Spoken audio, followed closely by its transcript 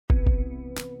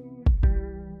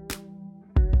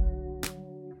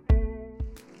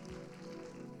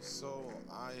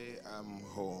I am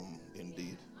home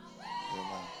indeed.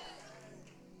 Amen.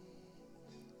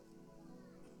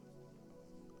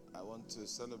 I want to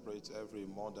celebrate every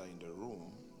mother in the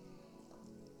room.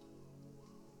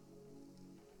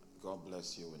 God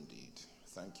bless you indeed.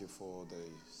 Thank you for the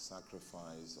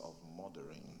sacrifice of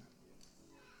mothering.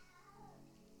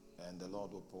 And the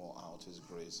Lord will pour out His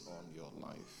grace on your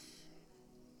life.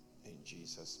 In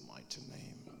Jesus' mighty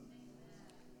name.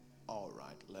 All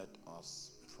right, let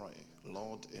us pray.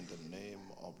 Lord, in the name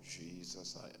of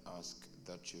Jesus, I ask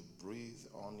that you breathe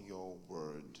on your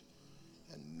word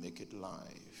and make it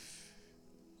life.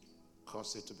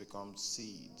 Cause it to become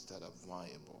seeds that are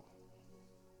viable.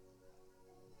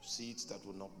 Seeds that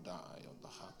will not die on the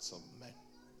hearts of men.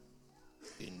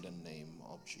 In the name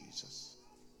of Jesus.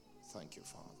 Thank you,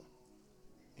 Father.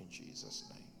 In Jesus'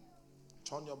 name.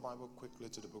 Turn your Bible quickly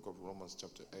to the book of Romans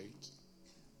chapter 8.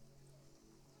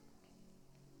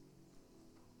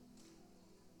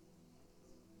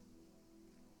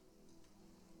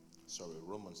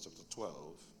 Romans chapter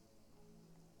 12.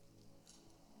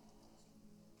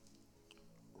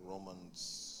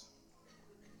 Romans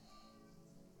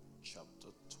chapter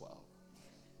 12.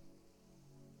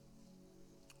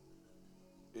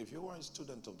 If you are a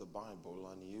student of the Bible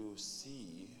and you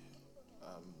see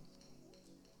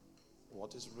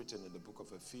what is written in the book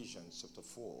of Ephesians chapter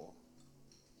 4,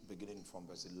 beginning from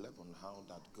verse 11, how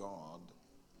that God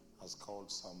has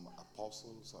called some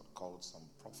apostles, has called some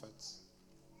prophets,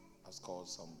 has called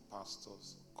some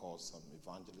pastors, called some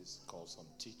evangelists, called some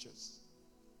teachers.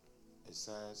 It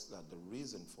says that the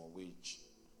reason for which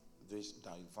this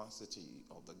diversity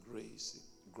of the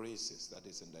graces that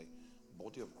is in the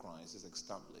body of Christ is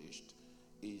established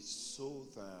is so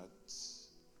that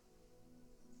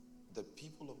the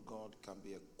people of God can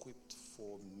be equipped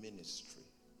for ministry.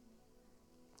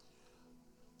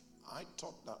 I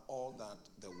thought that all that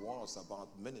there was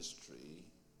about ministry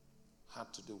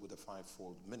had to do with the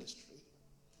fivefold ministry.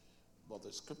 But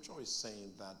the scripture is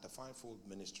saying that the fivefold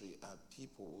ministry are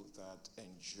people that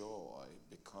enjoy,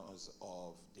 because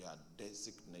of their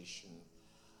designation,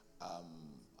 a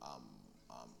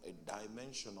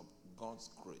dimension of God's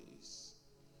grace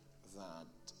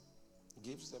that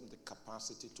gives them the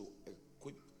capacity to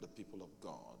equip the people of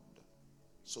God.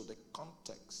 So the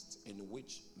context in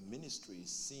which ministry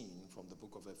is seen from the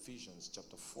book of Ephesians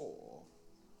chapter 4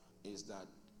 is that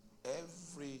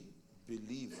every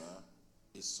believer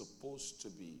is supposed to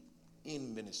be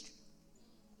in ministry.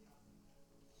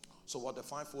 So what the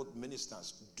fivefold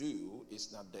ministers do is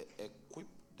that they equip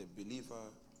the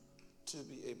believer to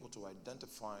be able to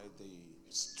identify the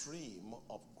stream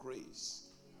of grace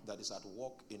that is at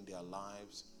work in their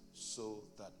lives so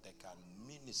that they can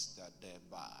minister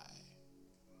thereby.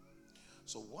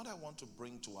 So what I want to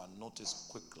bring to our notice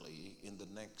quickly in the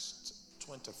next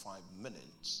 25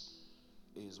 minutes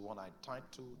is what I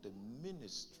titled the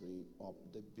ministry of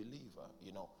the believer.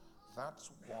 You know, that's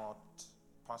what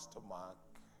Pastor Mark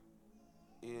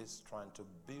is trying to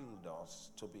build us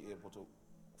to be able to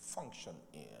function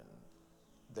in.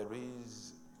 There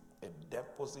is a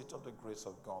deposit of the grace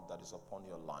of God that is upon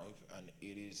your life, and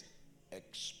it is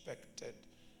expected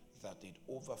that it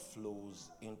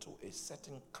overflows into a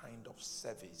certain kind of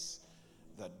service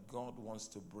that God wants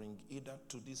to bring either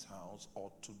to this house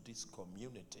or to this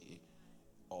community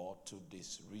or to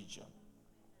this region.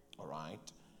 All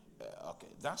right?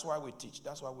 Okay, that's why we teach,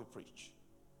 that's why we preach.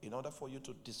 In order for you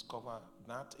to discover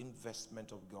that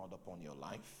investment of God upon your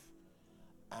life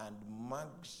and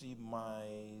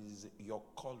maximize your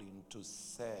calling to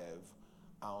serve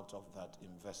out of that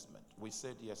investment. We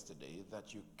said yesterday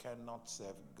that you cannot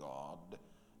serve God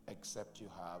except you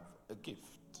have a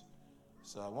gift.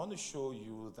 So I want to show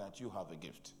you that you have a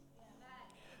gift.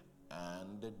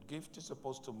 And the gift is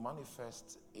supposed to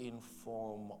manifest in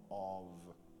form of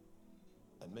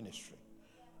a ministry.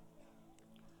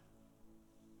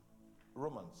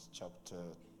 Romans chapter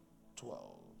 12.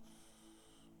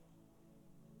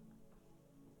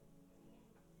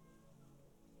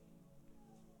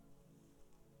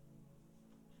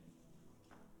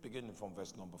 Beginning from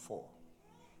verse number 4.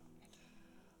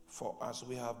 For as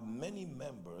we have many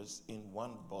members in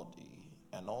one body,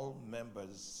 and all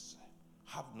members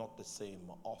have not the same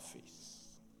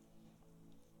office,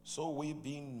 so we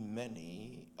being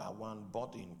many are one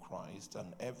body in Christ,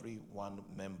 and every one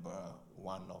member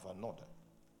one of another.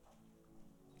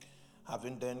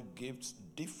 Having then gifts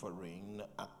differing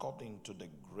according to the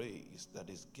grace that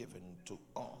is given to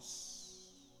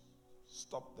us.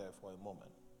 Stop there for a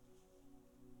moment.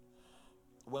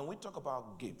 When we talk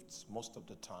about gifts, most of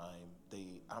the time,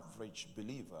 the average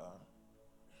believer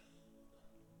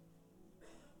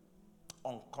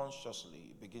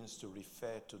unconsciously begins to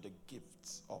refer to the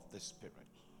gifts of the Spirit.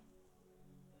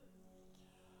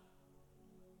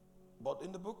 But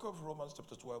in the book of Romans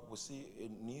chapter 12, we see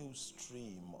a new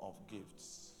stream of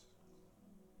gifts.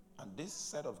 And this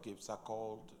set of gifts are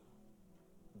called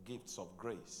gifts of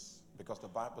grace, because the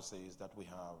Bible says that we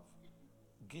have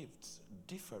gifts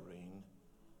differing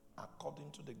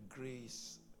according to the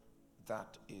grace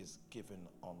that is given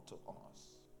unto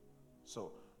us.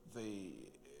 So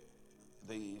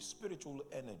the spiritual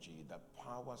energy that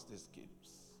powers these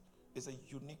gifts is a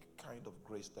unique kind of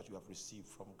grace that you have received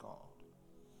from God.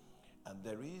 And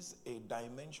there is a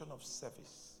dimension of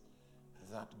service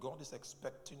that God is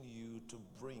expecting you to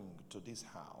bring to this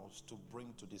house, to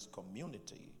bring to this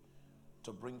community,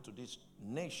 to bring to this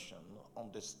nation on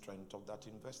the strength of that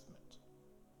investment.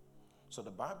 So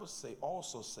the Bible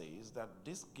also says that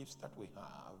these gifts that we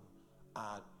have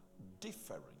are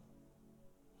differing.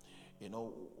 You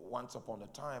know, once upon a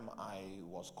time, I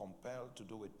was compelled to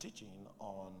do a teaching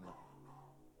on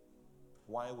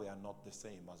why we are not the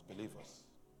same as believers.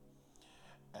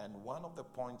 And one of the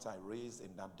points I raised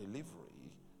in that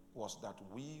delivery was that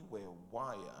we were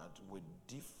wired with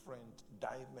different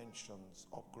dimensions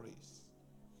of grace.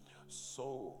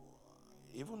 So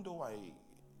even though I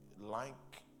like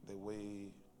the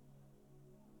way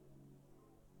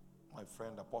my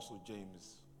friend Apostle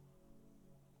James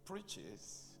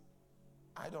preaches,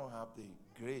 I don't have the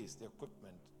grace, the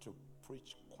equipment to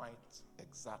preach quite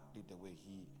exactly the way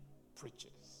he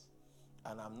preaches.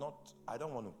 And I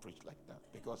don't want to preach like that,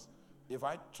 because if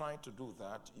I try to do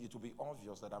that, it will be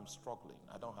obvious that I'm struggling.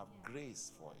 I don't have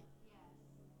grace for it.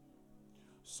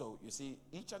 So you see,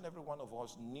 each and every one of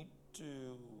us need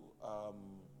to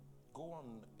go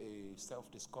on a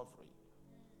self-discovery.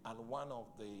 And one of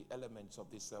the elements of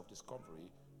this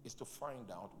self-discovery is to find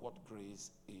out what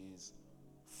grace is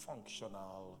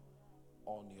functional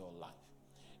on your life.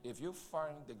 If you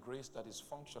find the grace that is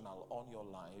functional on your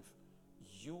life,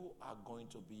 you are going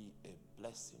to be a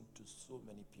blessing to so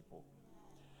many people.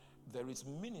 There is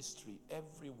ministry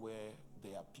everywhere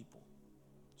there are people.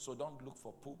 So don't look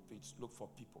for pulpits, look for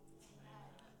people.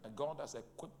 And God has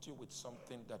equipped you with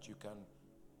something that you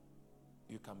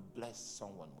can bless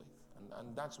someone with.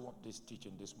 And that's what this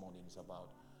teaching this morning is about.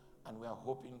 And we are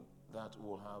hoping that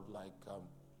we'll have like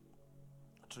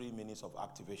 3 minutes of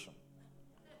activation.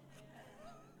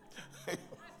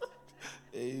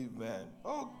 Amen.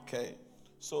 Okay.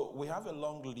 So we have a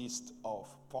long list of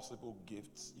possible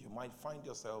gifts. You might find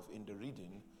yourself in the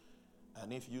reading,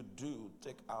 and if you do,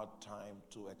 take out time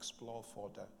to explore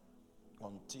further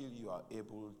until you are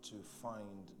able to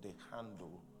find the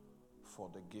handle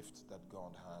for the gift that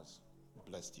God has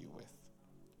blessed you with.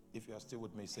 If you are still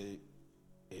with me, say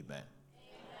amen. Amen.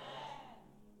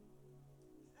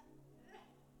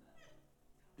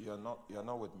 You're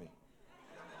not with me.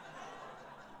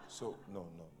 So no,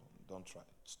 don't try.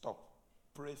 Stop.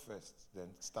 Pray first, then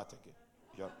start again.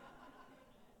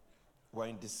 We're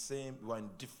in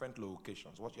different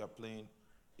locations. What you are playing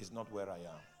is not where I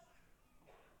am.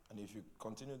 And if you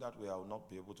continue that way, I will not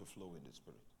be able to flow in the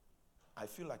Spirit. I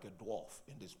feel like a dwarf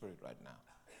in the Spirit right now.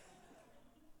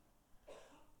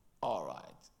 All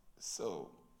right.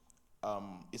 So,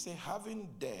 it says, having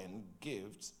then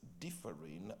gifts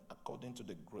differing according to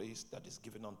the grace that is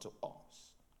given unto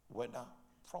us, whether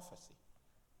prophecy.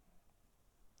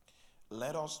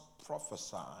 Let us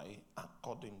prophesy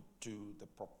according to the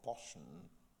proportion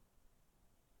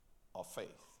of faith.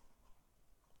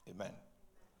 Amen.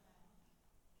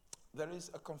 There is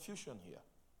a confusion here,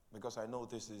 because I know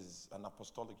this is an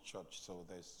apostolic church, so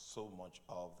there's so much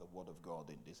of the Word of God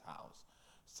in this house.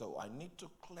 So I need to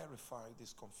clarify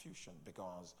this confusion,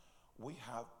 because we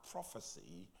have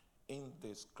prophecy in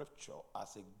the scripture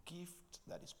as a gift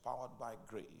that is powered by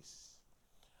grace.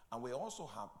 And we also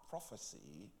have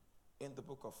prophecy in the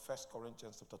book of 1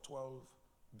 Corinthians chapter 12,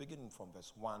 beginning from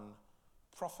verse 1,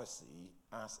 prophecy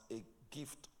as a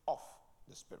gift of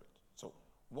the Spirit. So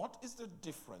what is the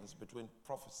difference between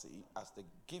prophecy as the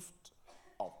gift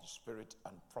of the Spirit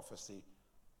and prophecy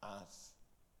as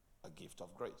a gift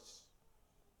of grace?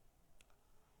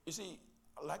 You see,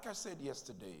 like I said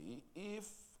yesterday, if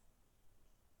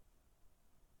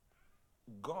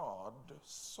God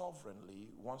sovereignly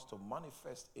wants to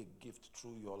manifest a gift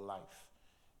through your life,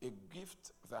 a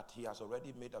gift that he has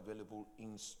already made available,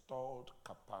 installed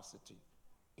capacity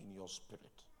in your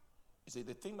spirit. You see,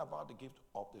 the thing about the gift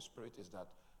of the Spirit is that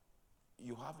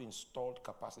you have installed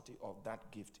capacity of that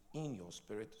gift in your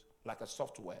spirit like a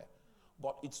software,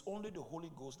 but it's only the Holy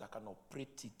Ghost that can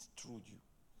operate it through you.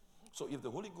 So if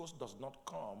the Holy Ghost does not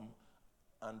come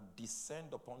and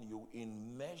descend upon you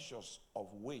in measures of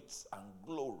weights and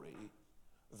glory,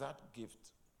 that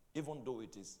gift, even though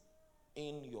it is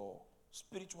in your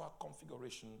spiritual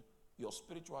configuration, your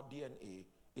spiritual DNA,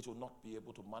 it will not be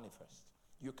able to manifest.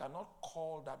 You cannot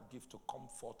call that gift to come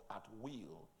forth at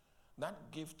will.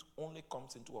 That gift only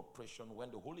comes into operation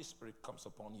when the Holy Spirit comes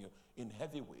upon you in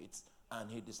heavy weights and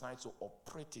he decides to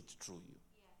operate it through you.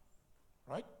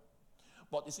 Yes. Right?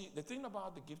 But you see, the thing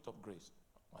about the gift of grace,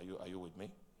 are you with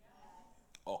me?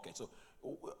 Yes. Okay, so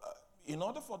in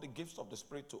order for the gifts of the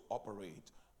Spirit to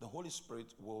operate, the Holy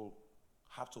Spirit will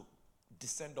have to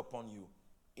descend upon you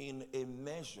in a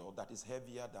measure that is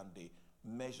heavier than the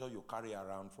measure you carry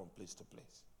around from place to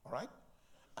place. All right?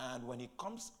 And when he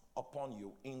comes upon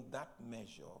you in that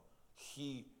measure,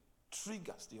 he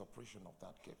triggers the operation of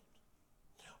that gift.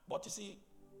 But you see,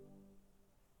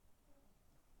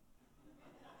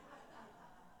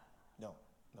 no.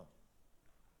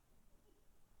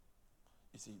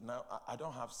 You see, now I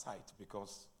don't have sight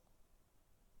because,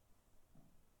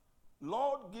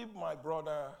 Lord, give my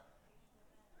brother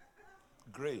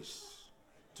grace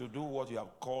to do what you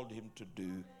have called him to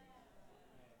do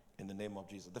in the name of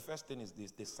Jesus. The first thing is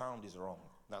this: the sound is wrong.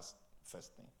 That's the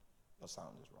first thing. The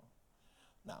sound is wrong.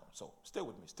 Now, so stay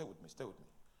with me.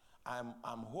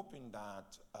 I'm hoping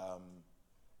that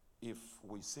if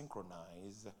we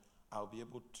synchronize, I'll be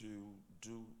able to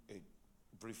do a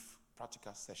brief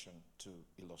practical session to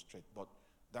illustrate, but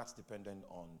that's dependent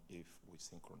on if we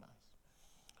synchronize.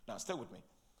 Now, stay with me.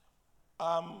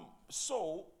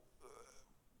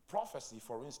 Prophecy,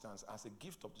 for instance, as a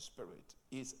gift of the Spirit,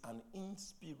 is an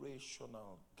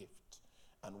inspirational gift.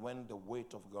 And when the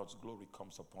weight of God's glory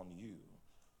comes upon you,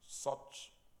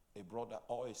 such a brother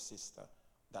or a sister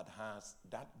that has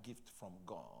that gift from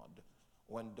God,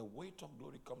 when the weight of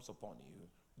glory comes upon you,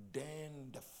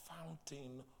 then the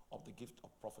fountain of the gift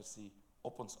of prophecy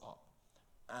opens up.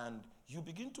 And you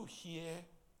begin to hear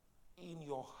in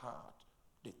your heart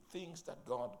the things that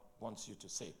God wants you to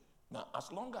say. Now,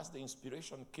 as long as the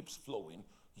inspiration keeps flowing,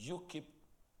 you keep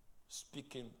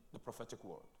speaking the prophetic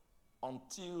word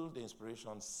until the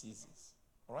inspiration ceases.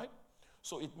 All right?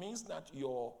 So it means that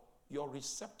your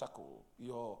receptacle,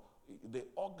 the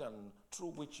organ through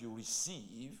which you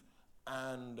receive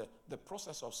and the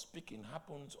process of speaking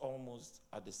happens almost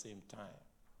at the same time.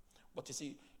 But you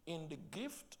see, in the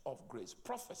gift of grace,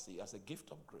 prophecy as a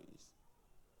gift of grace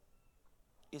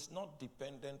is not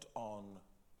dependent on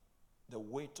the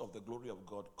weight of the glory of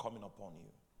God coming upon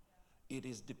you. It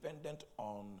is dependent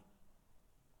on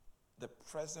the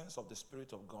presence of the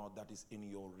Spirit of God that is in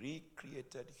your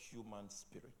recreated human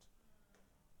spirit.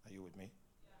 Are you with me?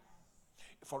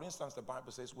 Yes. For instance, the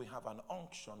Bible says we have an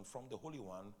unction from the Holy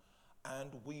One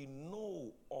and we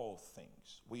know all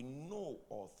things. We know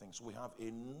all things. We have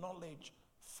a knowledge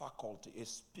faculty, a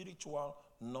spiritual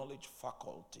knowledge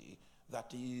faculty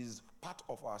that is part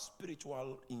of our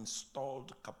spiritual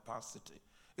installed capacity.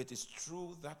 It is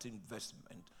through that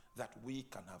investment that we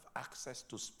can have access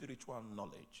to spiritual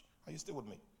knowledge. Are you still with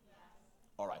me? Yes.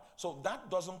 All right. So that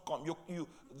doesn't come.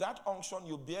 That unction,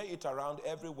 you bear it around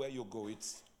everywhere you go.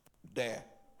 It's there.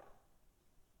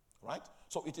 Right?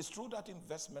 So it is through that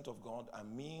investment of God, I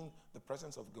mean the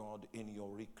presence of God in your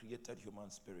recreated human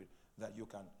spirit, that you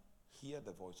can hear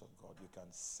the voice of God. You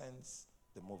can sense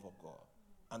the move of God.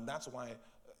 And that's why,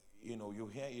 you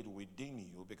hear it within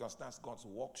you, because that's God's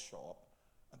workshop,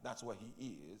 and that's where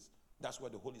he is. That's where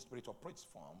the Holy Spirit operates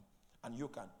from. And you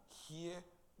can hear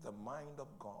the mind of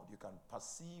God. You can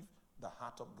perceive the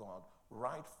heart of God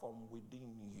right from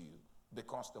within you,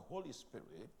 because the Holy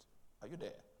Spirit, are you there?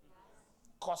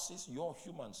 Yes. Causes your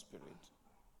human spirit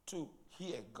to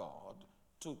hear God,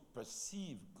 to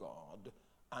perceive God,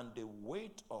 and the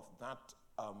weight of that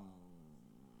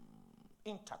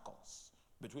intercourse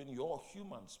between your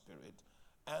human spirit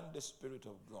and the Spirit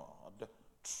of God,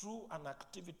 through an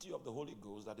activity of the Holy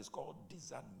Ghost that is called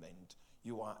discernment,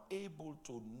 you are able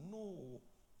to know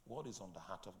what is on the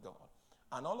heart of God.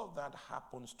 And all of that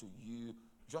happens to you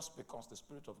just because the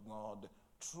Spirit of God,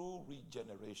 through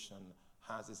regeneration,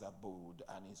 has his abode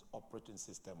and his operating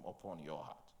system upon your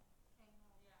heart.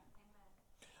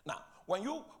 Amen. Now, when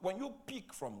you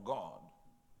pick from God,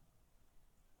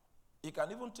 it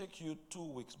can even take you 2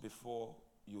 weeks before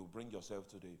you bring yourself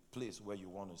to the place where you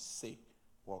want to say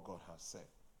what God has said.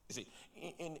 You see,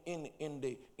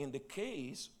 in the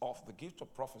case of the gift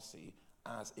of prophecy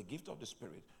as a gift of the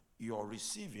Spirit, your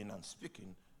receiving and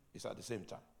speaking is at the same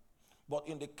time. But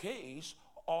in the case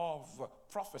of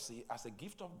prophecy as a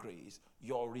gift of grace,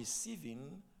 your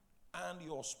receiving and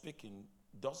your speaking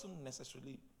doesn't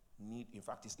necessarily need, in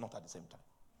fact, it's not at the same time.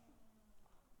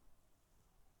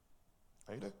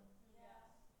 Are you there?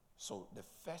 So the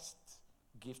first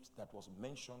gift that was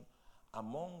mentioned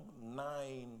among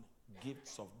 9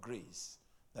 gifts of grace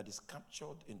that is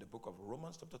captured in the book of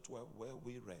Romans chapter 12, where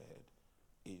we read,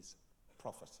 is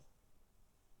prophecy.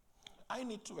 I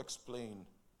need to explain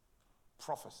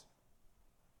prophecy.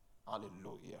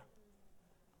 Hallelujah.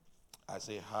 I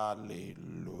say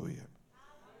hallelujah.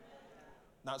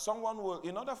 Now, someone will,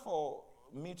 in order for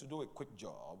me to do a quick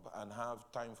job and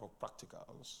have time for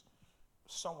practicals,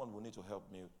 someone will need to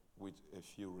help me with a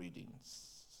few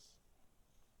readings.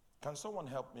 Can someone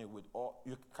help me with,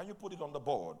 can you put it on the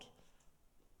board?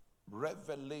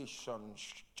 Revelation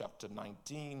chapter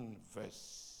 19,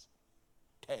 verse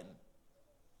 10.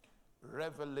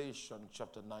 Revelation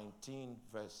chapter 19,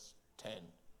 verse 10.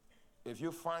 If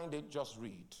you find it, just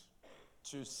read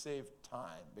to save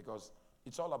time, because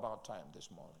it's all about time this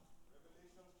morning.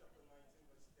 Revelation chapter 19,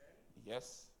 verse 10.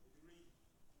 Yes. It reads,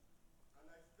 "And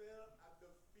I fell at the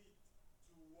feet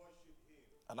to worship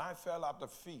him. And I fell at the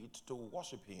feet to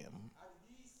worship him. And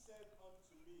he said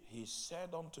unto me, He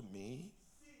said unto me,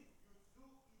 See, you do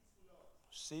it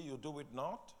not. See, you do it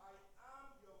not. I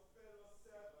am your fellow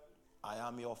servant, I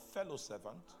am your fellow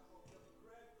servant,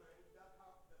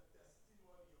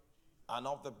 and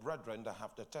of the brethren that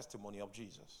have the testimony of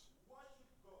Jesus.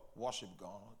 Worship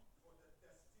God.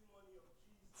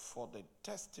 For the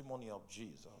testimony of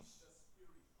Jesus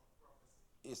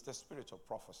is the spirit of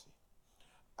prophecy.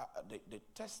 The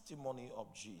testimony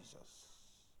of Jesus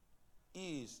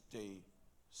is the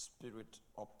spirit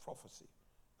of prophecy.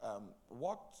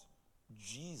 What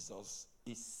Jesus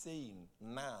is saying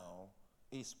now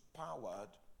is powered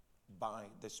by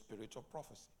the spirit of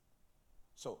prophecy.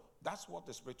 So that's what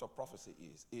the spirit of prophecy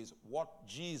is what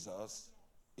Jesus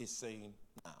is saying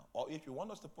now. Or if you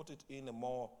want us to put it in a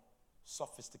more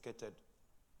sophisticated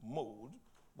mode,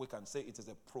 we can say it is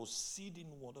a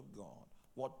proceeding word of God,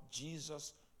 what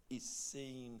Jesus is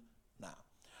saying now.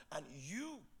 And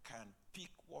you can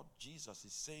pick what Jesus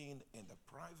is saying in the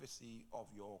privacy of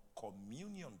your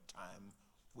communion time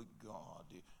with God.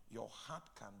 Your heart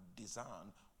can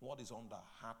discern what is on the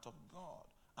heart of God.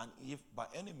 And if by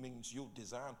any means you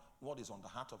discern what is on the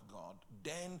heart of God,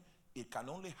 then it can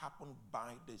only happen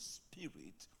by the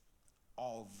spirit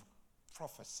of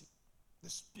prophecy. The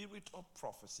spirit of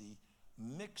prophecy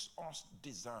makes us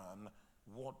discern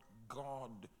what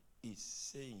God is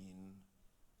saying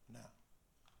now.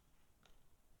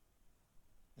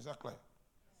 Is that clear?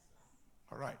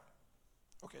 All right.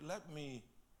 Okay, let me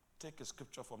take a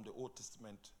scripture from the Old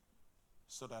Testament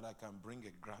so that I can bring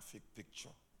a graphic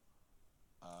picture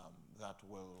that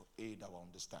will aid our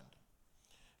understanding.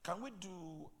 Can we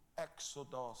do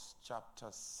Exodus chapter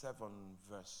 7,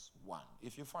 verse 1?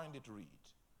 If you find it, read.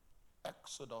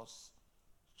 Exodus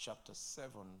chapter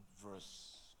 7,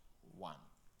 verse 1.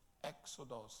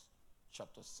 Exodus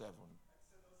chapter 7,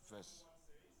 verse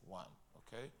 1.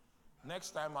 Okay?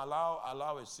 Next time,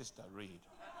 allow a sister read.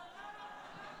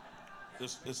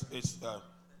 It's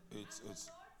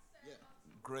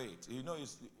great. You know,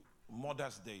 it's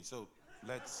Mother's Day, so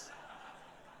let's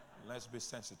be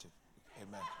sensitive.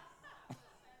 Amen.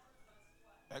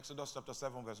 Exodus chapter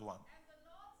 7, verse 1.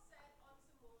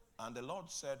 And the Lord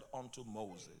said unto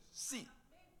Moses, See,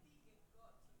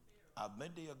 I've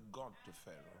made thee a God to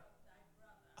Pharaoh,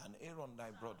 and Aaron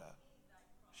thy brother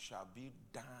shall be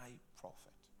thy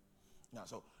prophet. Now,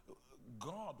 so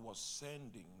God was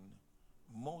sending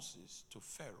Moses to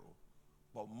Pharaoh,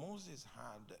 but Moses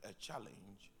had a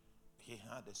challenge. He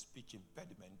had a speech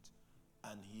impediment,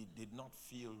 and he did not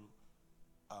feel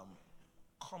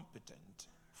competent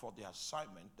for the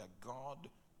assignment that God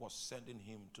was sending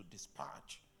him to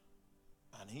dispatch.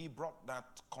 And he brought that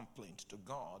complaint to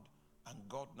God, and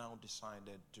God now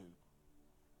decided to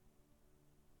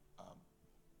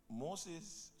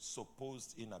Moses'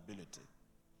 supposed inability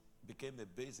became a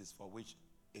basis for which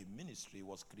a ministry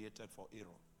was created for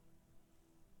Aaron.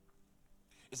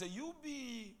 He said, you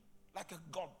be like a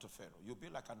God to Pharaoh. You be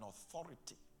like an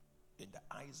authority in the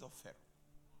eyes of Pharaoh.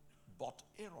 But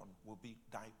Aaron will be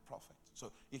thy prophet.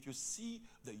 So if you see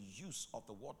the use of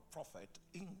the word prophet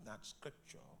in that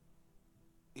scripture,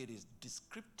 it is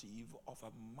descriptive of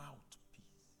a mouthpiece.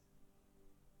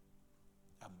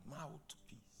 A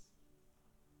mouthpiece.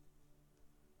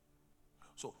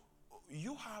 So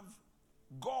you have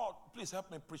God, please help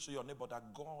me preach to your neighbor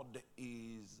that God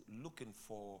is looking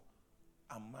for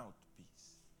a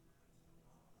mouthpiece.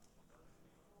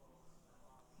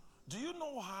 Do you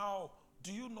know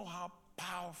how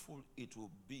powerful it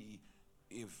will be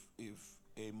if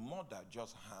a mother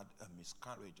just had a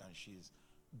miscarriage and she's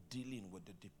dealing with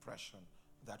the depression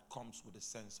that comes with a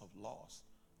sense of loss,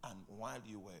 and while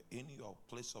you were in your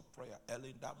place of prayer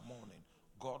early that morning,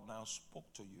 God now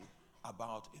spoke to you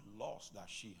about a loss that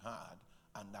she had,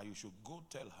 and that you should go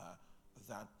tell her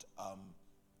that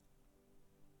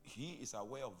he is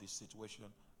aware of this situation,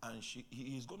 and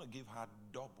he is going to give her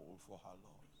double for her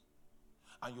loss.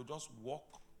 And you just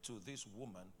walk to this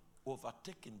woman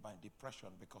overtaken by depression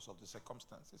because of the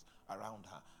circumstances around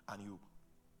her, and you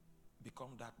become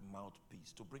that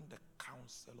mouthpiece to bring the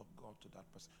counsel of God to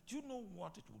that person. Do you know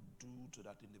what it will do to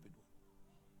that individual?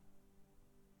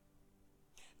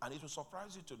 And it will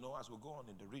surprise you to know as we go on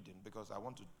in the reading, because I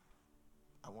want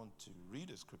to read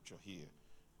a scripture here.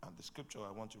 And the scripture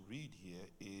I want to read here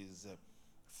is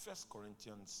 1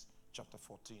 Corinthians chapter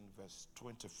 14, verse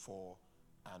 24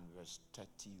 and verse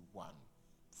 31.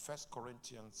 1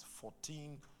 Corinthians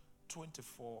 14,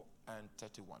 24 and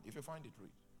 31. If you find it, read.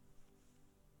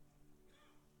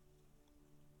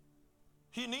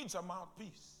 He needs a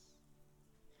mouthpiece.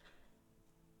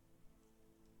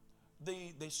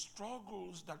 The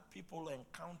struggles that people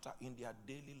encounter in their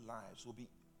daily lives will be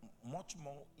much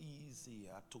more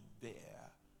easier to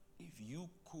bear if you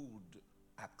could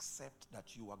accept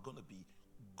that you are going to be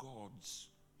God's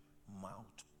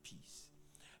mouthpiece.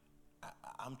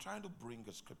 I'm trying to bring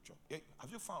a scripture.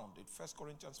 Have you found it? 1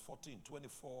 Corinthians 14,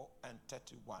 24 and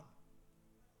 31.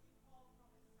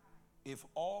 If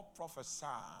all prophesy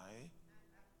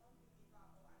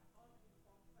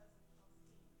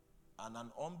and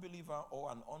an unbeliever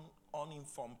or an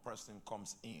uninformed person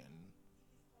comes in,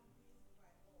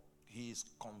 he is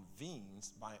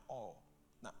convinced by all.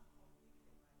 Now,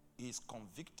 he is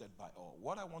convicted by all.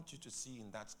 What I want you to see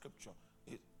in that scripture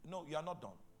is, no, you are not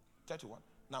done. 31.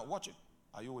 Now, watch it.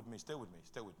 Are you with me? Stay with me.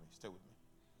 Stay with me. Stay with me.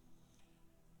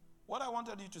 What I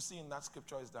wanted you to see in that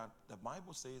scripture is that the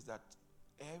Bible says that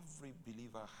every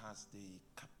believer has the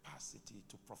capacity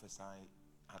to prophesy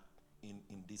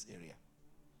in this area.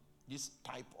 This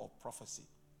type of prophecy.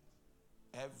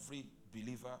 Every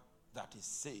believer that is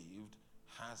saved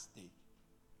has the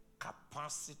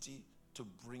capacity to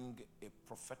bring a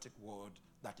prophetic word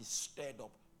that is stirred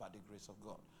up by the grace of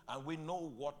God. And we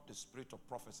know what the spirit of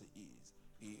prophecy is.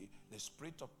 The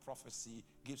spirit of prophecy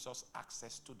gives us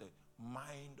access to the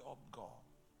mind of God.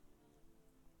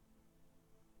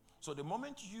 So the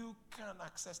moment you can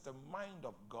access the mind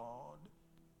of God,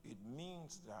 it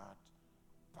means that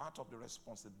part of the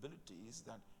responsibility is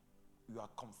that you are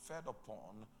conferred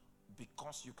upon,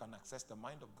 because you can access the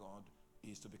mind of God,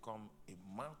 is to become a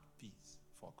mouthpiece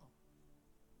for God.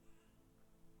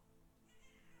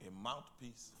 A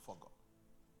mouthpiece for God.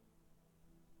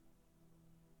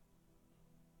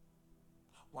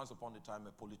 Once upon a time,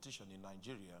 a politician in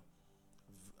Nigeria,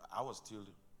 I was still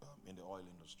in the oil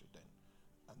industry then,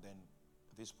 and then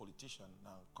this politician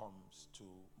now comes to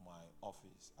my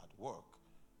office at work,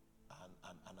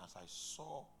 and as I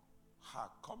saw her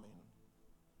coming,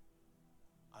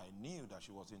 I knew that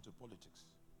she was into politics,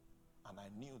 and I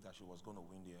knew that she was going to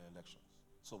win the elections.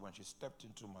 So when she stepped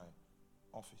into my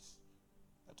office,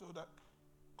 I told her,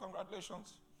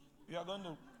 congratulations, you are going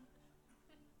to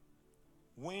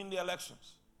win the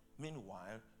elections.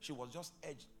 Meanwhile, she was just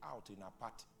edged out in her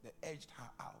party. They edged her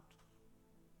out.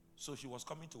 So she was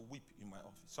coming to weep in my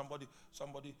office.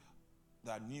 Somebody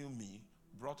that knew me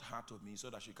brought her to me so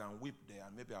that she can weep there,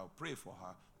 and maybe I'll pray for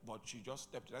her. But she just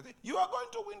stepped in. I said, you are going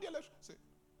to win the election. I said,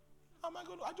 how am I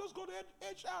going to? I just got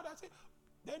edged out. I said,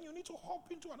 then you need to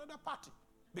hop into another party,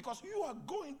 because you are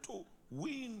going to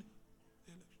win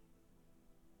the election.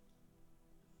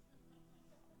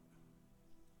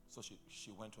 So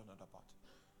she went to another party.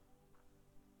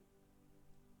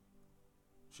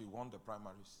 She won the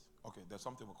primaries. Okay, there's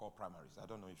something we call primaries. I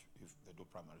don't know if they do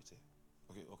primaries here.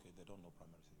 Okay, they don't know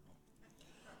primaries here. No.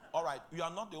 All right, you are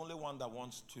not the only one that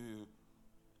wants to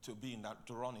be in that,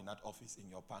 to run in that office in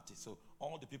your party. So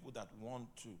all the people that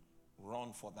want to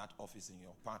run for that office in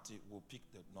your party will pick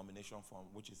the nomination form,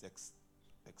 which is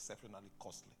exceptionally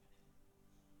costly.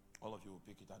 All of you will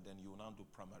pick it, and then you will now do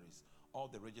primaries. All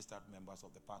the registered members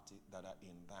of the party that are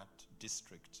in that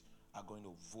district are going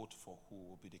to vote for who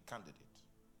will be the candidate.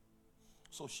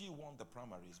 So she won the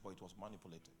primaries, but it was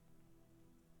manipulated.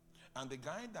 And the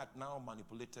guy that now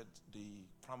manipulated the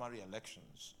primary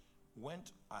elections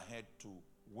went ahead to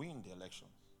win the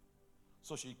elections.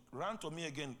 So she ran to me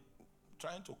again,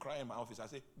 trying to cry in my office. I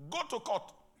said, go to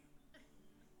court.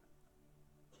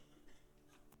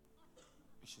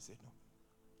 She said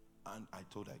no. And I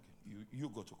told her again, you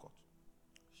go to court.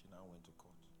 She now went to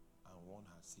court and won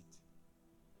her seat.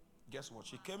 Guess what?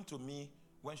 She came to me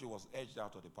when she was edged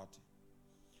out of the party.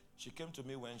 She came to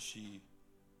me when she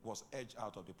was edged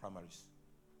out of the primaries.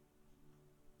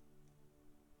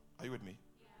 Are you with me?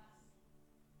 Yes.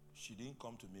 She didn't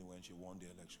come to me when she won the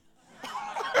election.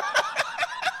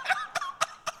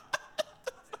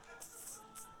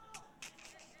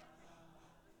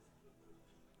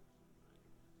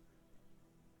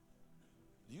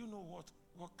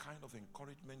 of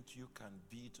encouragement you can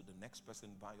be to the next person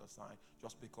by your side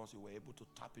just because you were able to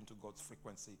tap into God's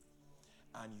frequency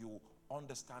and you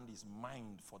understand his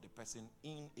mind for the person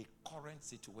in a current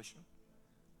situation.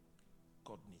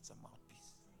 God needs a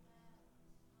mouthpiece.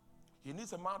 He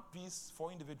needs a mouthpiece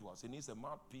for individuals. He needs a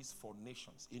mouthpiece for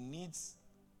nations. He needs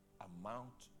a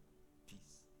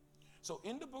mouthpiece. So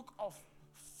in the book of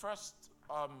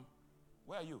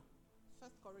where are you?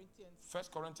 1 Corinthians. 1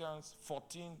 Corinthians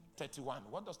 14:31.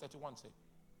 What does 31 say?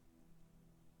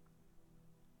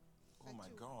 Oh my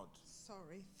God.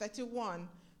 Sorry. 31.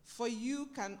 For you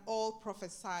can all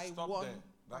prophesy. Stop one there.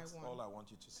 That's by one. all I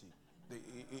want you to see.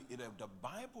 The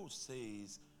Bible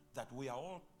says that we are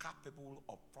all capable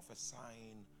of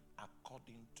prophesying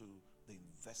according to the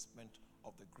investment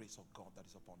of the grace of God that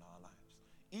is upon our lives.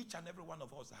 Each and every one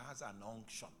of us has an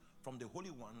unction from the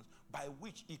Holy One by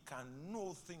which he can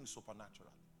know things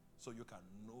supernaturally. So you can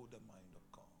know the mind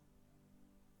of God.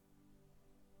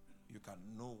 You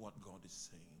can know what God is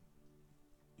saying.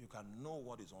 You can know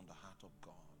what is on the heart of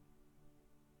God.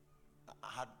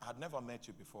 I had never met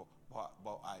you before, but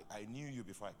I knew you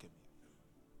before I came here.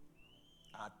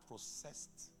 I had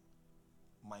processed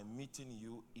my meeting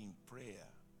you in prayer,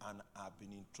 and I've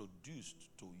been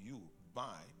introduced to you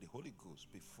by the Holy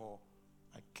Ghost before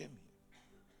I came here.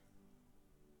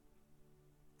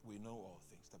 We know all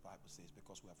things, the Bible says,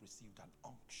 because we have received an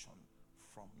unction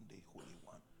from the Holy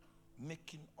One,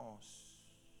 making us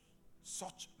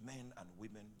such men and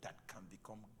women that can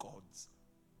become God's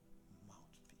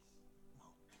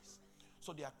mouthpiece.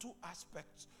 So there are two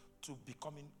aspects to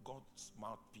becoming God's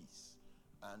mouthpiece,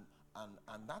 and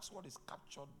that's what is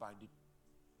captured by the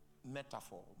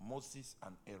metaphor, Moses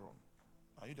and Aaron.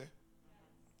 Are you there?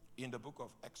 In the book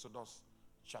of Exodus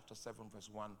chapter 7 verse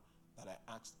 1 that I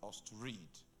asked us to read,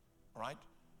 right?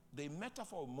 The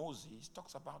metaphor of Moses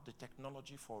talks about the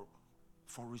technology for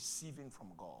receiving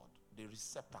from God, the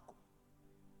receptacle.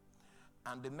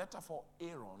 And the metaphor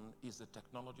Aaron is the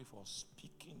technology for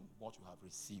speaking what you have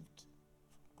received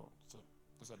from God. So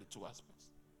those are the two aspects.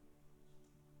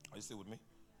 Are you still with me?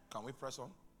 Can we press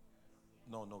on?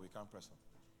 No, we can't press on.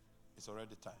 It's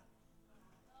already time.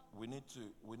 We need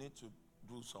to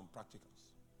do some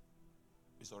practicals.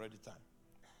 It's already time.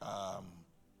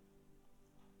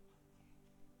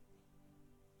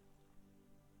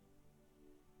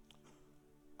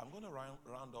 I'm going to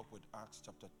round up with Acts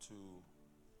chapter 2.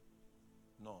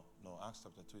 No, Acts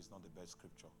chapter 2 is not the best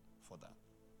scripture for that.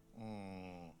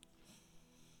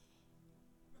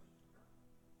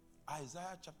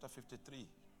 Isaiah chapter 53,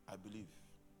 I believe,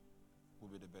 will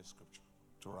be the best scripture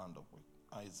to round up with.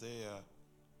 Isaiah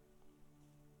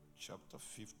chapter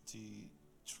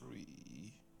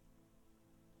 53.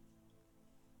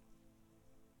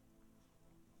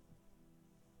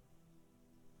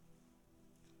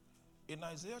 In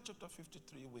Isaiah chapter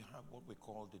 53, we have what we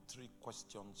call the three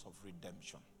questions of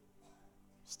redemption.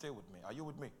 Stay with me. Are you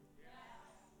with me? Yes.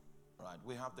 Right.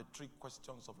 We have the three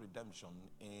questions of redemption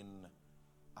in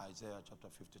Isaiah chapter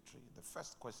 53. The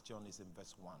first question is in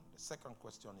verse 1. The second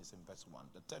question is in verse 1.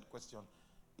 The third question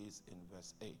is in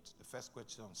verse 8. The first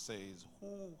question says,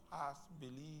 who has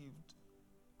believed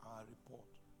our report?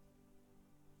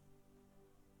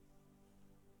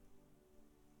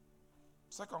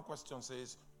 Second question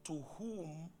says, to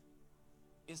whom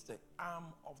is the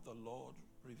arm of the Lord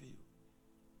revealed?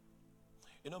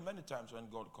 You know, many times when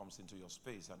God comes into your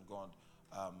space and God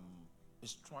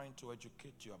is trying to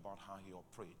educate you about how he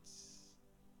operates,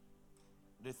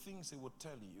 the things he will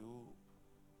tell you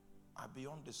are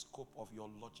beyond the scope of your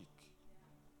logic.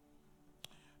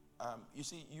 You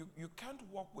see, you can't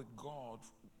walk with God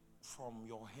from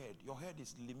your head. Your head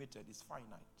is limited, it's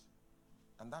finite.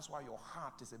 And that's why your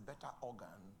heart is a better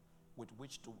organ with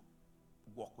which to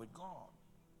walk with God.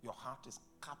 Your heart is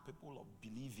capable of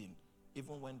believing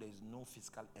even when there is no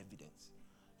physical evidence.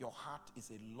 Your heart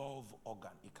is a love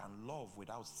organ. It can love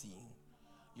without seeing.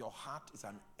 Your heart is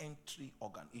an entry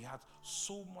organ. It has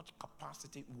so much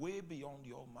capacity way beyond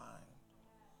your mind.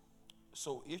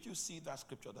 So if you see that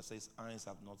scripture that says, eyes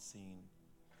have not seen,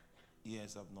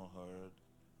 ears have not heard,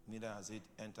 neither has it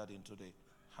entered into the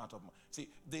heart of man. See,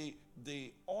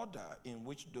 the order in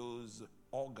which those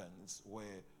organs were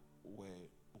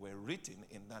written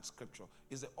in that scripture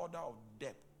is the order of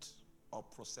depth of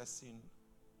processing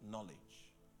knowledge.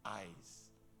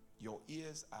 Eyes. Your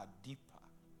ears are deeper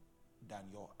than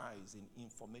your eyes in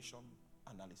information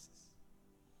analysis.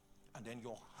 And then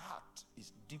your heart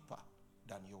is deeper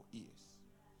than your ears.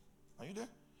 Are you there?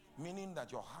 Meaning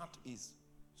that your heart is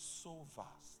so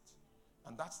vast.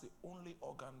 And that's the only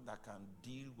organ that can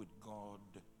deal with God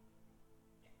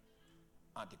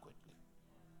adequately.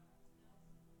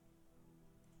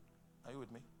 Are you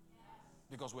with me?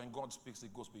 Because when God speaks,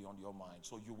 it goes beyond your mind.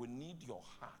 So you will need your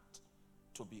heart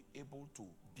to be able to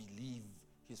believe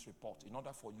his report in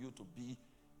order for you to be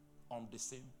on the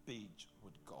same page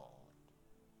with God.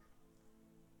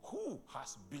 Who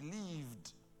has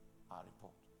believed our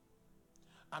report?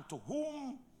 And to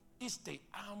whom is the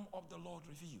arm of the Lord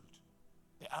revealed?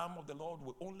 The arm of the Lord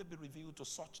will only be revealed to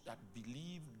such that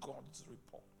believe God's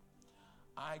report.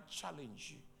 I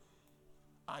challenge you.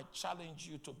 I challenge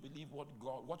you to believe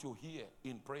what you hear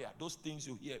in prayer. Those things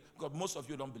you hear, God, most of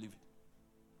you don't believe it.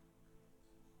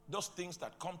 Those things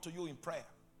that come to you in prayer.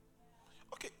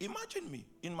 Okay, imagine me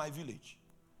in my village.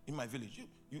 In my village,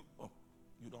 you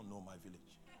don't know my village.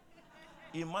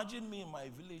 Imagine me in my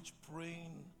village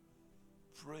praying,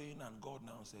 and God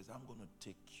now says, I'm going to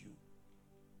take you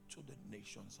to the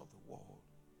nations of the world.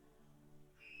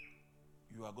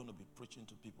 You are going to be preaching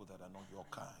to people that are not your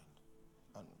kind.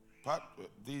 And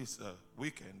this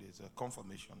weekend is a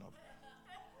confirmation of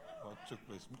what took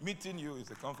place. Meeting you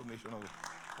is a confirmation of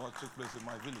what took place in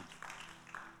my village.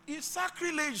 It's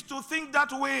sacrilege to think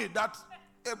that way, that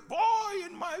a boy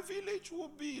in my village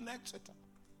will be in Exeter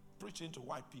preaching to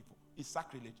white people. It's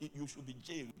sacrilege. You should be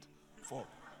jailed for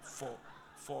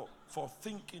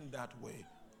thinking that way.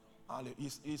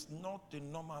 It's not the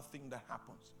normal thing that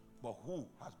happens. But who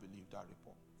has believed our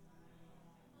report?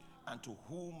 And to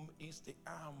whom is the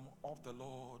arm of the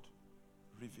Lord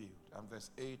revealed? And verse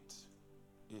 8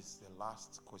 is the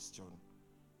last question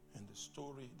in the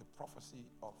story, the prophecy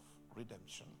of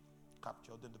redemption,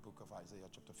 captured in the book of Isaiah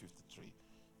chapter 53.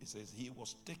 It says, he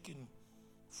was taken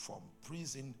from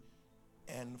prison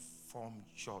and from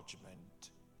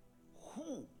judgment.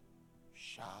 Who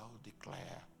shall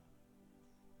declare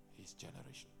his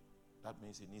generation? That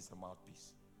means he needs a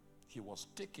mouthpiece. He was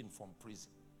taken from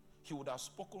prison. He would have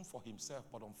spoken for himself,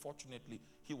 but unfortunately,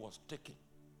 he was taken.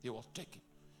 He was taken.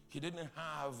 He didn't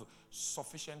have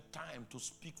sufficient time to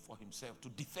speak for himself, to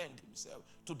defend himself,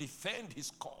 to defend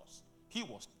his cause. He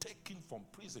was taken from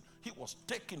prison. He was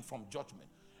taken from judgment.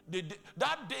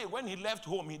 That day when he left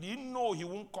home, he didn't know he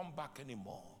won't come back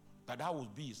anymore. That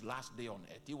would be his last day on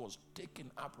earth. He was taken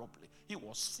abruptly. He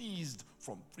was seized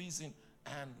from prison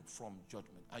and from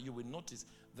judgment. And you will notice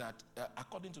that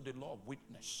according to the law of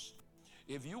witness,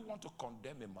 if you want to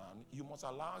condemn a man, you must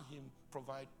allow him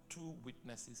provide 2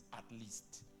 witnesses at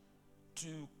least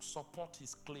to support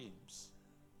his claims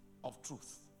of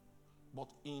truth. But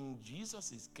in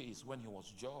Jesus' case, when he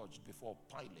was judged before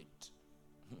Pilate,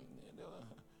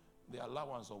 the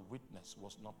allowance of witness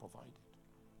was not provided.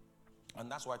 And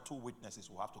that's why 2 witnesses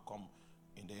will have to come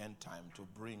in the end time to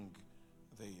bring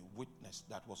the witness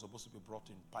that was supposed to be brought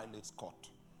in Pilate's court.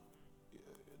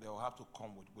 They will have to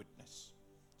come with witness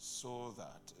so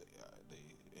that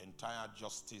the entire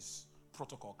justice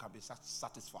protocol can be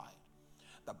satisfied.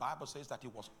 The Bible says that he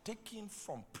was taken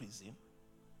from prison,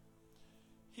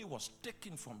 he was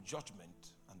taken from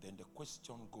judgment, and then the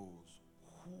question goes,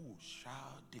 who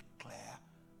shall declare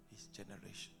his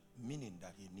generation? Meaning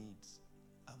that he needs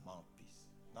a mouthpiece.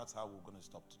 That's how we're going to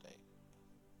stop today.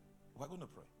 We're going to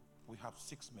pray. We have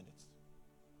 6 minutes.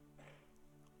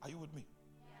 Are you with me?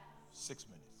 Yes. 6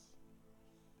 minutes.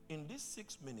 In these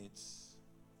 6 minutes,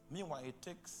 meanwhile, it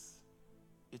takes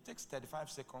 35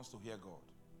 seconds to hear God.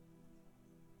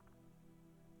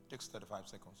 It takes 35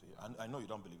 seconds to hear. I know you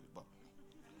don't believe it,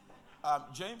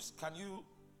 but James, can you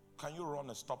run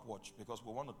a stopwatch, because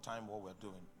we want to time what we're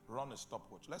doing. Run a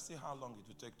stopwatch. Let's see how long it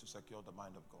will take to secure the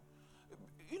mind of God.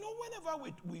 You know,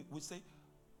 whenever we say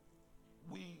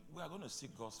we are going to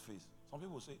seek God's face, some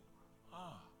people say,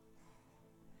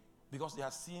 because they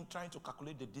are trying to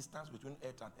calculate the distance between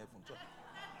earth and heaven. So,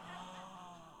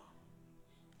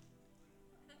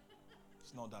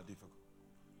 it's not that difficult.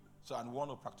 So, and we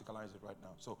want to practicalize it right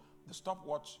now. So, the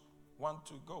stopwatch want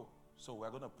to go. So, we're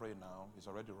going to pray now. It's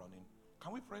already running.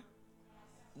 Can we pray?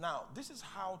 Now, this is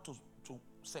how to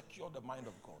secure the mind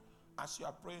of God. As you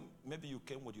are praying, maybe you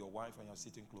came with your wife and you're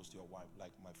sitting close to your wife,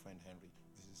 like my friend Henry.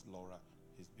 This is Laura,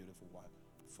 his beautiful wife.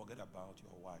 Forget about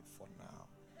your wife for now.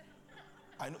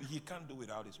 I know he can't do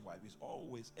without his wife. He's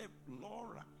always, hey,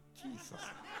 Laura, Jesus.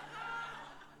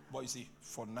 But you see,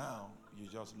 for now, you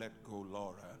just let go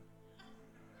Laura.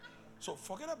 So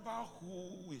forget about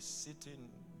who is sitting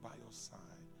by your side,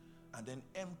 and then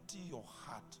empty your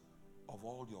heart of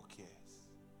all your cares.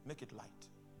 Make it light.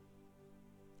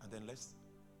 And then let's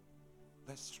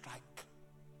strike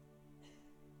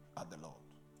at the Lord.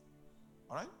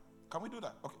 All right? Can we do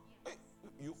that? Okay. Hey,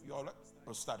 you all right?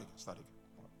 Oh, start again. All right.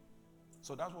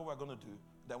 So that's what we're going to do.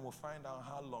 Then we'll find out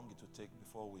how long it will take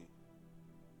before we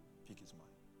pick his mind.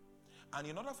 And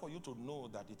in order for you to know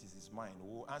that it is his mind,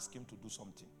 we'll ask him to do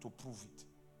something to prove it.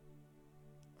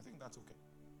 that's okay?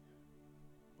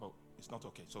 Oh, it's not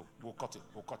okay. So we'll cut it.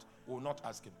 We'll cut it. We'll not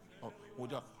ask him. Oh, we'll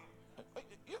just,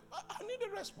 I need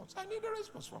a response. I need a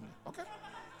response from you. Okay?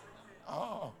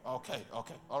 Oh, okay.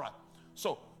 All right.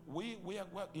 So we're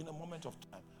in a moment of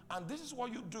time. And this is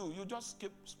what you do. You just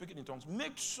keep speaking in tongues.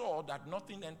 Make sure that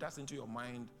nothing enters into your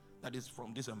mind that is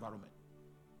from this environment.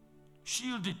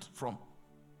 Shield it from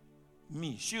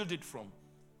me. Shield it from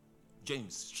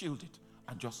James. Shield it.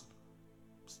 And just...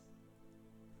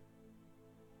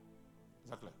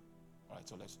 Exactly. All right,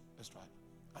 so let's try it.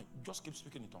 And just keep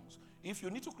speaking in tongues. If you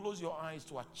need to close your eyes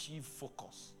to achieve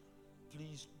focus,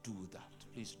 please do that.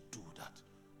 Please do that.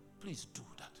 Please do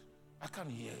that. I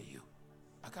can't hear you.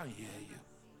 I can't hear you.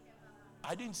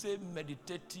 I didn't say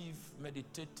meditative.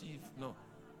 No.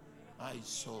 I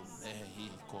saw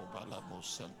mehi kobalamo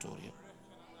centurion.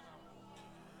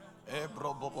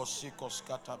 Ebro bobosikos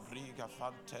katabriga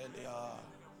fantelia.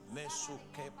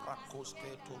 Mesuke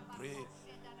prakoske to bre.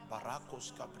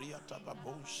 Barakos kabriata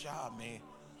baboshame.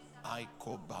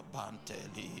 Aiko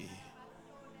babanteli.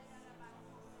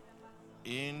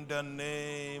 In the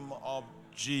name of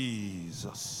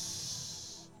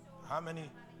Jesus. How many?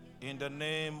 In the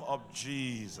name of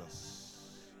Jesus.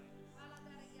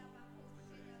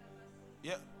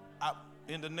 Yeah,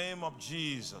 in the name of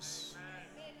Jesus.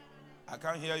 I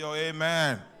can't hear your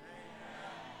amen.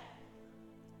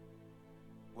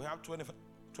 We have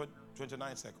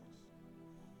 29 seconds.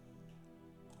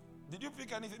 Did you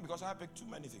pick anything? Because I picked too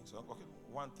many things. Okay,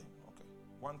 one thing. Okay,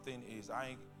 one thing is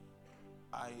I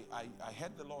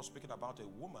heard the Lord speaking about a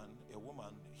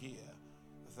woman here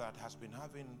that has been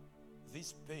having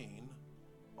this pain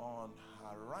on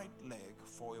her right leg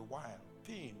for a while.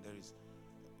 Pain, there is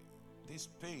this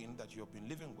pain that you've been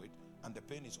living with, and the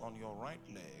pain is on your right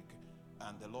leg,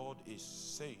 and the Lord is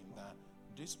saying that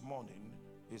this morning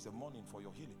is the morning for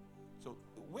your healing. So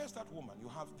where's that woman? You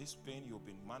have this pain you've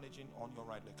been managing on your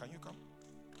right leg. Can you come?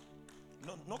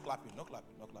 No clapping.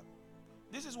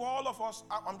 This is what all of us,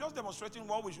 I'm just demonstrating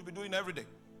what we should be doing every day.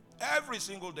 Every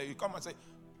single day. You come and say,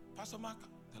 Pastor Mark,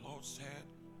 the Lord said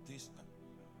this.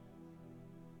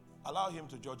 Allow him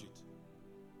to judge it,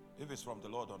 if it's from the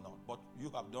Lord or not. But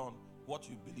you have done what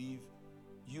you believe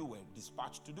you were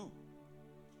dispatched to do.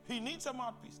 He needs a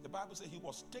mouthpiece. The Bible says he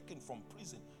was taken from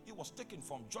prison. He was taken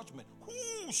from judgment.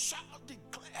 Who shall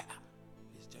declare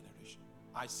his generation?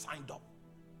 I signed up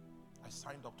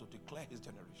to declare his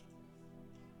generation.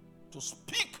 To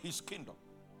speak his kingdom.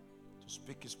 To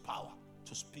speak his power.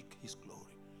 To speak his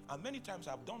glory. And many times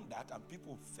I've done that and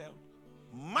people felt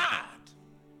mad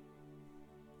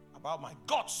about my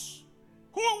guts.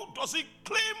 Who does he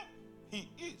claim he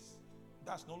is?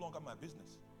 That's no longer my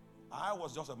business. I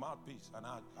was just a mouthpiece, and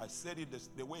I said it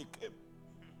the way it came.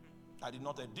 I did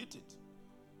not edit it.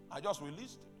 I just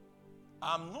released it.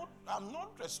 I'm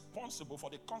not responsible for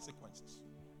the consequences.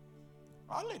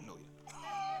 Hallelujah.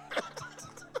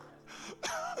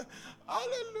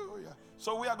 Hallelujah.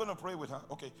 So we are going to pray with her.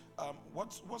 Okay.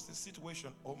 What's the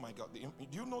situation? Oh my God.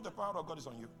 Do you know the power of God is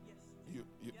on you? Yes.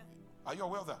 You are you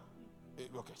aware of that?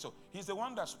 Okay. So he's the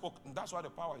one that spoke, and that's why the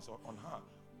power is on her.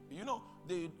 You know,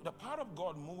 the power of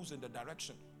God moves in the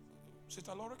direction.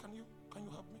 Sister Laura, can you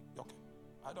help me? Okay.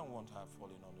 I don't want her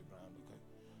falling on the ground, okay?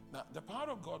 Now, the power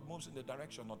of God moves in the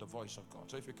direction of the voice of God.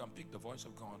 So if you can pick the voice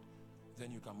of God,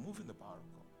 then you can move in the power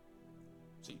of God.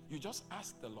 See, you just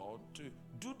ask the Lord to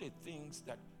do the things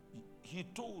that he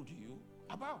told you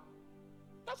about.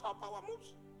 That's how power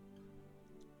moves.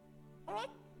 All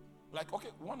right? Like,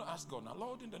 okay, we want to ask God now,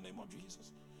 Lord, in the name of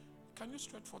Jesus, can you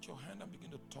stretch forth your hand and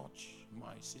begin to touch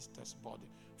my sister's body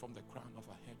from the crown of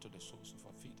her head to the soles of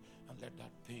her feet, and let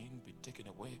that pain be taken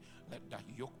away, let that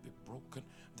yoke be broken,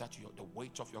 that the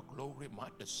weight of your glory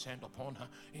might descend upon her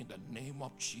in the name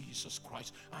of Jesus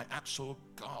Christ. I ask, oh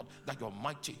God, that your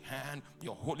mighty hand,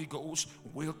 your Holy Ghost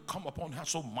will come upon her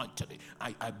so mightily.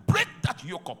 I break that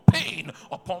yoke of pain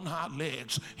upon her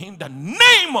legs in the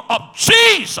name of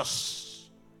Jesus.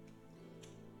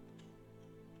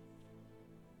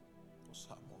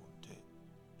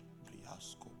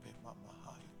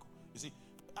 You see,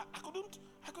 I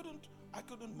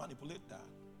couldn't manipulate that.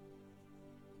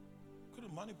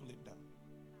 Couldn't manipulate that.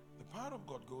 The power of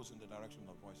God goes in the direction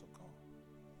of the voice of God.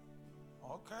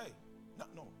 Okay.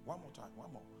 No, one more time,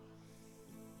 one more.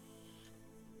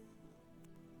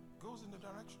 Goes in the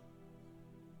direction.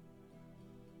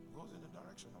 Goes in the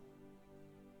direction of.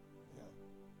 Yeah.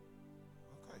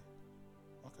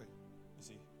 Okay. You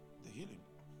see, the healing.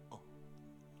 Oh,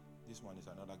 this one is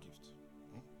another gift.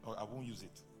 Oh, I won't use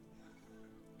it.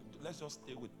 Let's just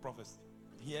stay with prophecy,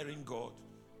 hearing God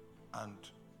and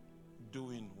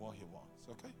doing what he wants.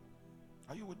 Okay?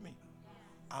 Are you with me?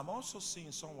 I'm also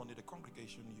seeing someone in the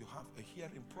congregation, you have a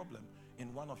hearing problem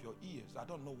in one of your ears. I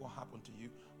don't know what happened to you,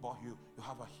 but you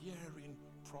have a hearing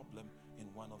problem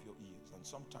in one of your ears. And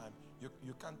sometimes you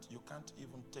can't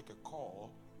even take a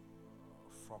call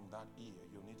from that ear.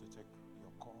 You need to take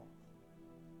your call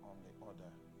on the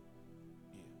other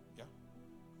ear. Yeah?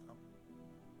 Come.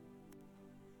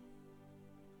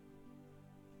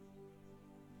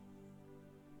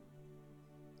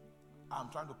 I'm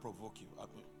trying to provoke you.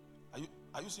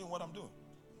 Are you seeing what I'm doing?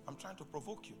 I'm trying to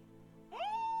provoke you.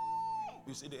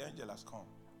 You see, the angel has come.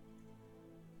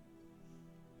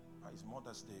 It's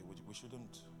Mother's Day. We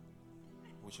shouldn't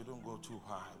go too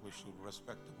high. We should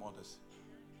respect the mothers.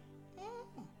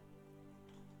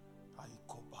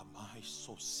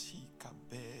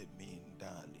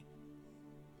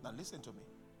 Now listen to me.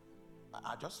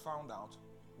 I just found out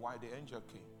why the angel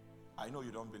came. I know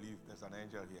you don't believe there's an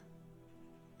angel here.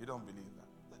 You don't believe that.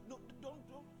 No, don't.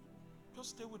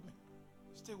 Just stay with me.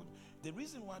 Stay with me. The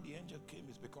reason why the angel came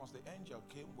is because the angel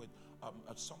came with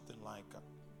something like,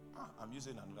 I'm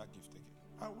using another gift again.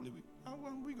 How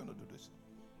are we going to do this?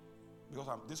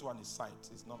 Because this one is sight.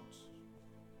 It's not,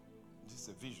 this is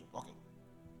a vision. Okay.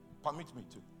 Permit me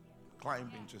to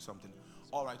climb into something.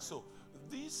 All right. So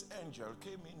this angel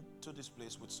came into this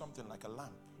place with something like a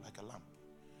lamp.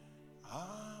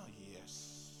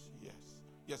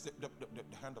 Yes,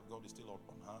 the hand of God is still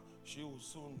on her. She will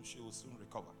soon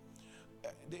recover.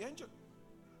 The angel,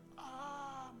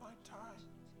 my time.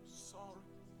 Sorry.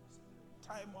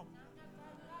 Time up.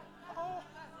 Oh.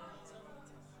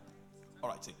 All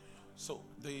right, see. So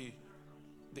the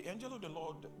angel of the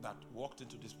Lord that walked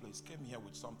into this place came here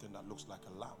with something that looks like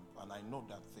a lamp. And I know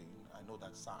that thing. I know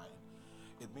that sign.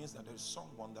 It means that there is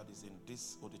someone that is in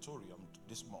this auditorium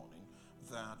this morning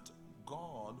that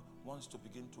God wants to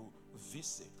begin to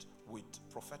visit with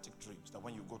prophetic dreams, that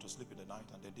when you go to sleep in the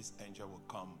night and then this angel will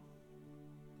come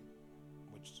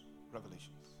with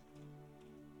revelations.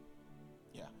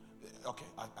 Yeah. Okay.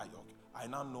 I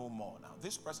now know more now.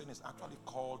 This person is actually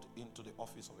called into the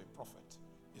office of a prophet.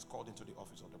 He's called into the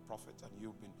office of the prophet, and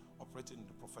you've been operating in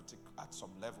the prophetic at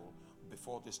some level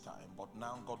before this time, but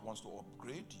now God wants to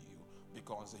upgrade you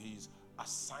because he's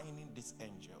assigning this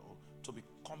angel to be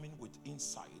coming with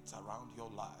insights around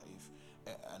your life.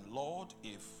 And Lord,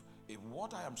 if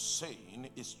what I am saying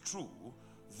is true,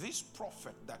 this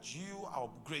prophet that you are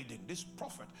upgrading, this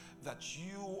prophet that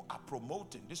you are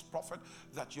promoting, this prophet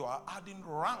that you are adding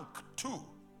rank to,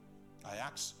 I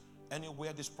ask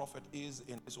anywhere this prophet is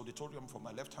in this auditorium, from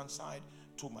my left hand side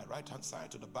to my right hand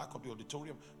side, to the back of the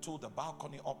auditorium, to the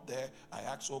balcony up there, I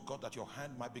ask, oh God, that your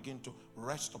hand might begin to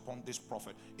rest upon this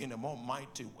prophet in a more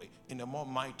mighty way, in a more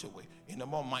mighty way, in a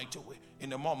more mighty way,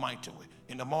 in a more mighty way,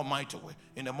 in a more mighty way,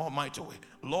 in a more mighty way.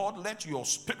 Lord, let your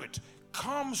spirit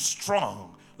come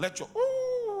strong. Let your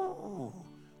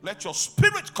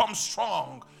spirit come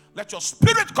strong. Let your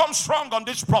spirit come strong on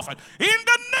this prophet in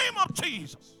the name of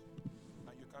Jesus.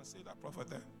 And you can see that prophet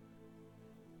there.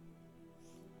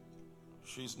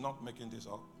 She's not making this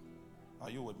up. Are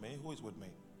you with me? Who is with me?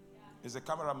 Is the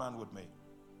cameraman with me?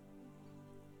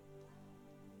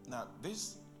 Now,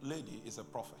 this lady is a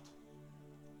prophet.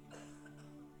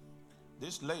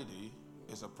 This lady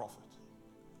is a prophet.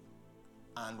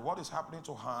 And what is happening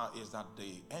to her is that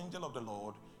the angel of the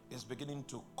Lord is beginning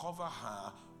to cover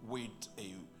her with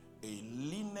a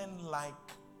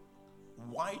linen-like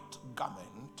white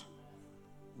garment,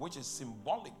 which is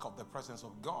symbolic of the presence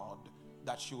of God,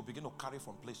 that she will begin to carry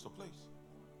from place to place.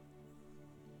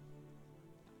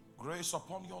 Grace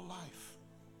upon your life.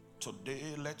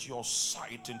 Today, let your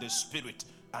sight in the spirit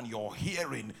and your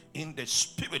hearing in the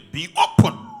spirit be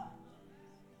open.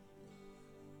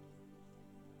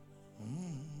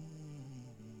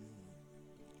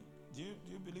 Do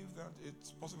you believe that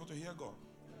it's possible to hear God?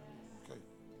 Okay.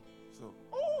 So,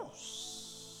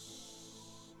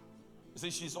 you see,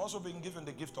 she's also been given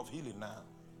the gift of healing now.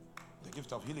 The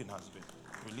gift of healing has been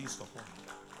released upon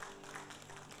her.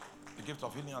 The gift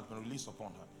of healing has been released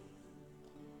upon her.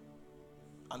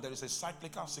 And there is a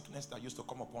cyclical sickness that used to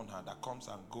come upon her that comes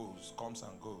and goes, comes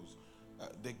and goes.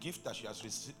 The gift that she has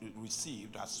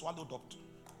received has swallowed up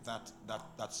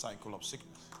that cycle of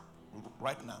sickness.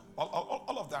 Right now.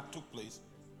 All of that took place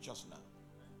just now.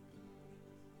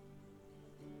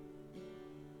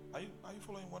 Are you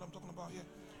following what I'm talking about here?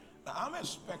 Now, I'm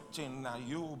expecting that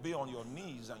you'll be on your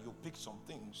knees and you'll pick some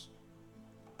things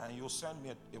and you'll send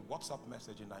me a WhatsApp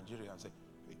message in Nigeria and say,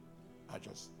 hey,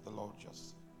 the Lord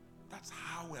just, that's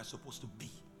how we're supposed to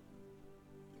be.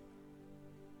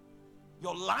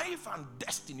 Your life and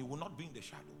destiny will not be in the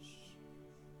shadows.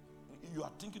 You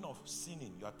are thinking of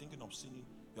sinning. You are thinking of sinning.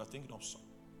 You are thinking of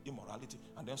immorality.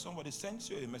 And then somebody sends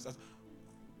you a message,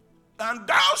 and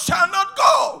thou shalt not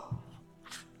go.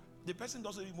 The person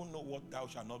doesn't even know what thou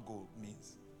shalt not go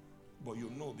means. But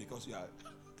you know because you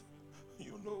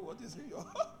know what is in your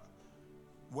heart.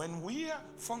 When we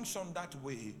function that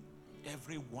way,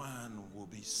 everyone will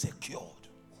be secured.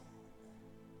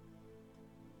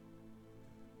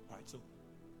 Right, so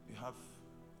you have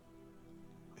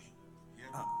can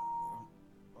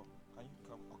you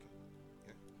come? Okay.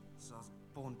 Yeah. So I was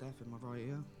born deaf in my right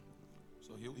ear.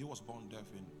 So he was born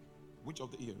deaf in which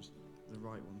of the ears? The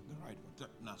right one. The right one.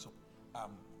 Now, so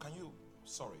can you?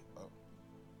 Sorry,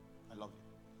 I love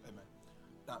you. Amen.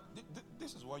 Now,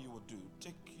 this is what you would do.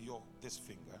 Take this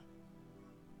finger.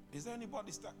 Is there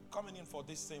anybody coming in for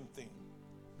this same thing?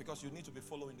 Because you need to be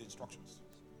following the instructions.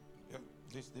 Yeah,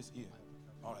 this ear.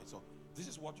 All right. So this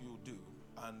is what you do,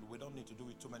 and we don't need to do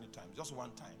it too many times. Just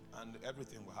one time, and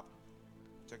everything will happen.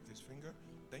 Take this finger.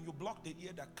 Then you block the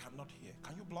ear that cannot hear.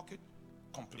 Can you block it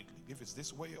completely? If it's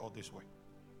this way or this way.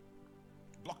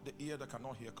 Block the ear that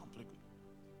cannot hear completely.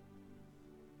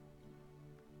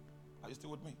 Are you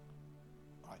still with me?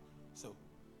 All right. So,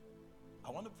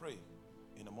 I want to pray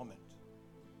in a moment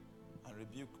and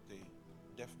rebuke the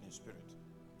deafening spirit.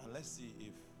 And let's see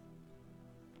if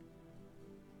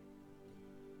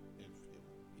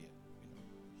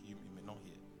he may not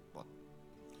hear. But,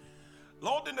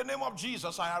 Lord, in the name of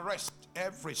Jesus, I arrest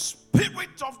every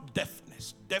spirit of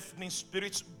deafness. Deafening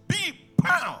spirits, be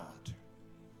bound.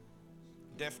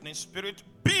 Deafening spirit,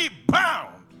 be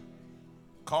bound.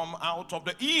 Come out of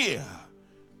the ear.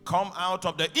 Come out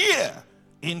of the ear.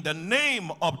 In the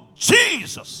name of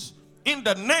Jesus. In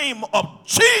the name of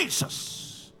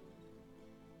Jesus.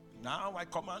 Now I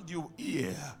command you,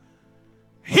 ear.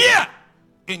 Hear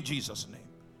in Jesus' name.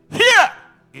 Hear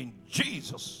in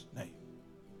Jesus' name.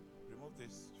 Remove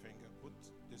this finger. Put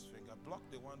this finger. Block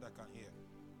the one that can hear.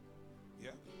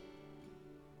 Yeah?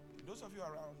 Those of you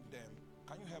around them,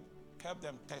 can you help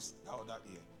them test out that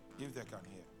ear if they can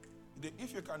hear?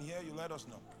 If you can hear, you let us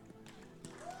know.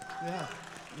 Yeah,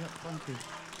 thank you.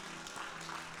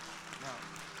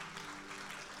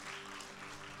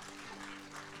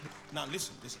 Now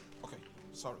listen. Okay,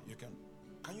 sorry, you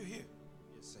can you hear?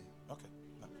 Yes, sir. Okay,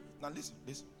 now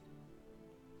listen.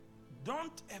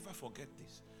 Don't ever forget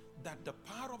this, that the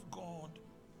power of God,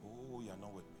 you're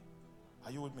not with me.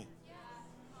 Are you with me? Yes.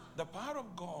 The power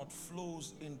of God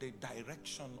flows in the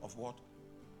direction of what?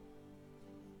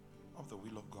 Of the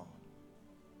will of God.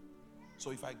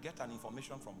 So if I get an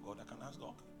information from God, I can ask God,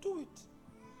 okay, do it.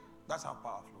 That's how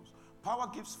power flows. Power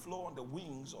gives flow on the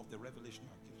wings of the revelation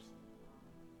it gives.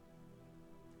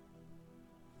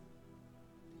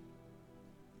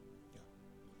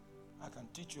 Yeah. I can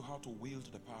teach you how to wield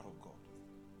the power of God.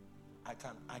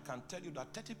 I can tell you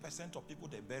that 30% of people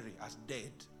they bury as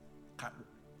dead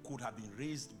could have been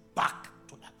raised back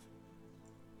to life.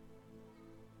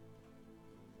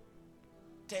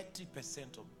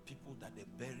 30% of people that they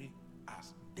bury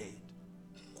as dead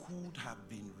could have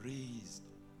been raised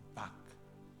back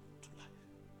to life.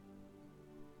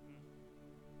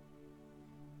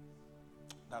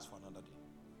 That's for another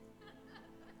day.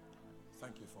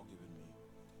 Thank you for giving me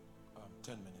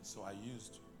 10 minutes. So I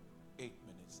used 8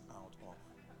 minutes out of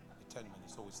the 10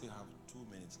 minutes. So we still have 2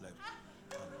 minutes left.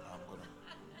 And I'm going to.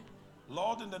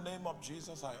 Lord, in the name of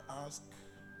Jesus, I ask,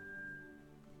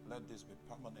 let this be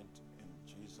permanent in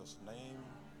Jesus' name.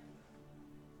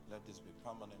 Let this be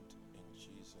permanent in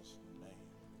Jesus' name.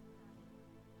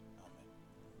 Amen.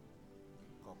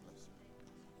 God bless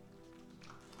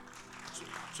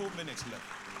you. 2 minutes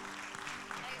left.